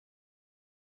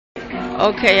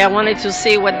Okay, I wanted to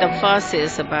see what the fuss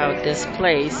is about this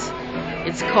place.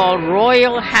 It's called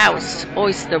HOUSE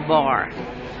Oyster Bar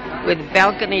with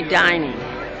balcony dining.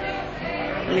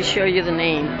 Let me show you the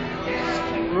name.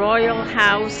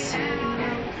 HOUSE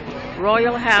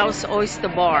Oyster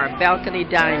Bar, balcony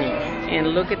dining. And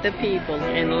look at the people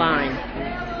in line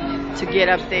to get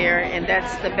up there, and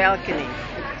that's the balcony.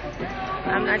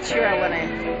 I'm not sure I want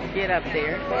to get up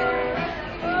there,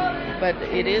 but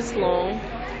it is long,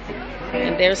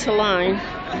 and there's a line.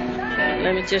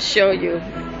 Let me just show you.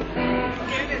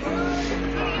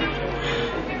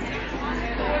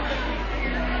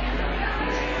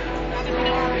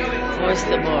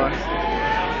 Oyster Bar.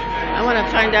 I want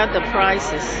to find out the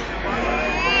prices.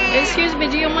 Excuse me,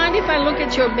 do you mind if I look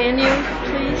at your menu,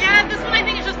 please? Yeah, this one I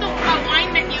think is just a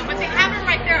wine menu, but they have it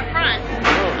right there up front.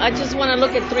 Oh, I just want to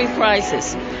look at 3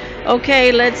 prices.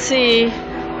 Okay, let's see.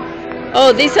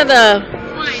 Oh, these are the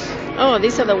Wine. Oh,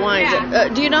 these are the wines. Yeah.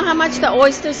 Do you know how much the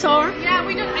oysters are? Yeah,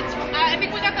 we just. I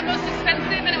think we got the most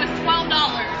expensive, and it was $12.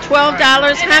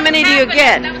 $12. How many do you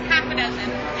get? That was half a dozen.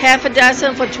 Half a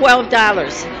dozen for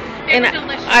 $12. And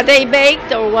delicious. are they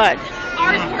baked or what?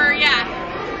 Ours were,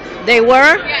 yeah. They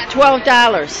were? Yeah. $12.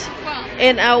 12.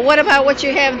 And what about what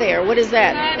you have there? What is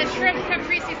that? The shrimp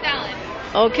caprese salad.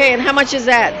 Okay, and how much is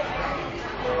that?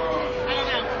 I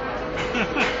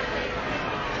don't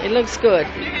know. It looks good.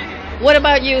 What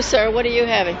about you, sir? What are you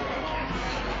having?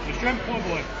 The shrimp po'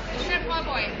 boy. The shrimp po'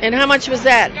 boy. And how much was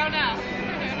that? Don't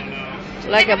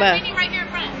know. Like They have about. a menu right here in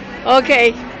front.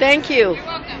 Okay, thank you. You're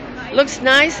welcome. Looks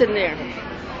nice in there.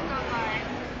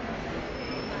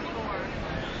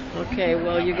 Okay,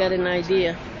 well, you got an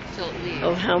idea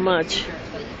of how much.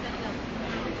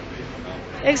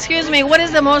 Excuse me, what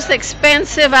is the most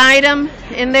expensive item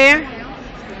in there?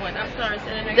 What? I'm sorry, say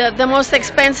that again. The most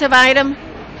expensive item?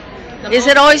 Is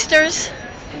it oysters?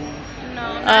 No,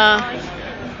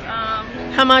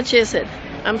 How much is it?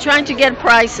 I'm trying to get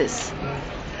prices.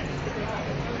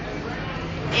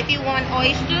 if you want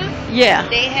oysters, Yeah.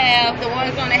 they have the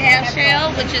ones on the half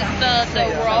shell, which is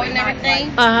the raw and everything.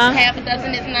 Uh-huh. Half a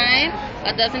dozen is 9,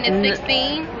 a dozen is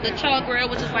 16. The char grill,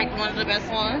 which is like one of the best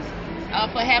ones,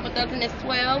 for half a dozen is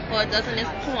 12, for a dozen is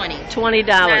 20.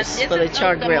 $20 for the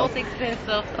char grill. This is the most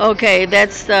expensive. Okay,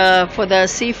 that's for the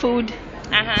seafood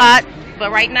Uh-huh. pot.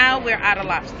 But right now we're out of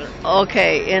lobster.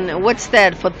 Okay, and what's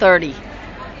that for 30?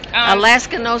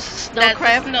 Alaska snow That's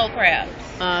crab? snow crabs.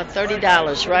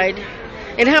 $30, right?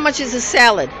 And how much is the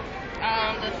salad?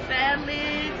 The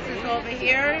salads is over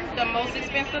here. The most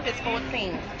expensive is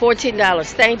 14.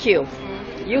 $14. Thank you.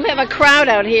 You have a crowd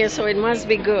out here, so it must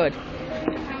be good.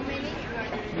 How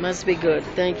many? Must be good.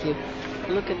 Thank you.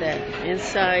 Look at that.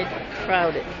 Inside,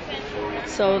 crowded.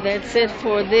 So that's it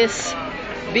for this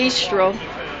bistro.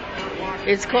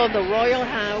 It's called the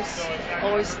HOUSE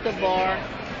Oyster Bar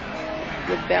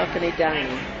with balcony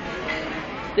dining.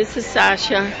 This is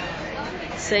Sasha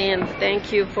saying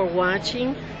thank you for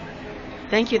watching.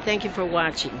 Thank you for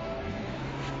watching.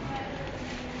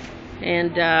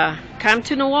 And come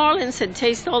to New Orleans and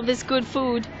taste all this good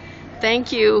food.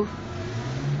 Thank you.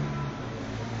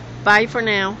 Bye for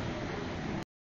now.